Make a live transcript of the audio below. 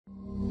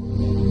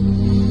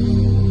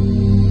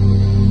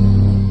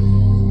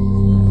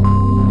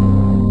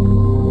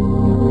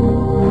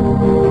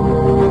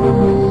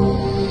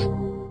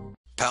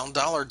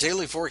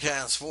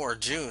for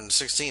June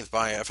 16th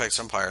by FX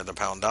Empire, the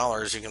pound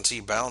dollar, as you can see,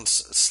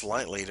 bounced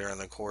slightly during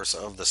the course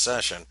of the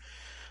session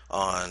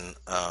on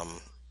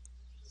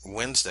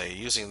Wednesday,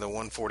 using the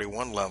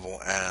 141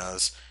 level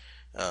as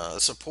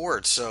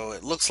support. So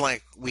it looks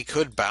like we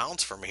could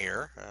bounce from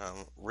here,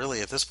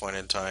 really, at this point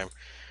in time.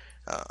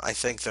 I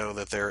think, though,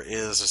 that there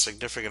is a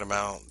significant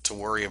amount to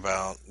worry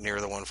about near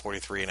the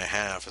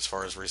 143.5 as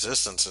far as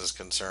resistance is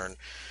concerned.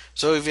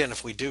 So even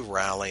if we do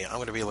rally, I'm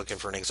going to be looking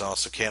for an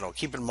exhaustive candle.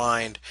 Keep in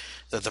mind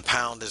that the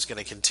pound is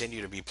going to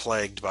continue to be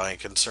plagued by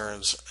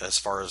concerns as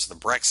far as the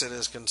Brexit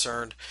is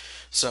concerned.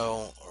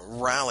 So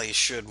rally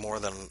should more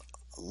than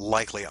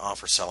likely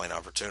offer selling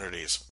opportunities.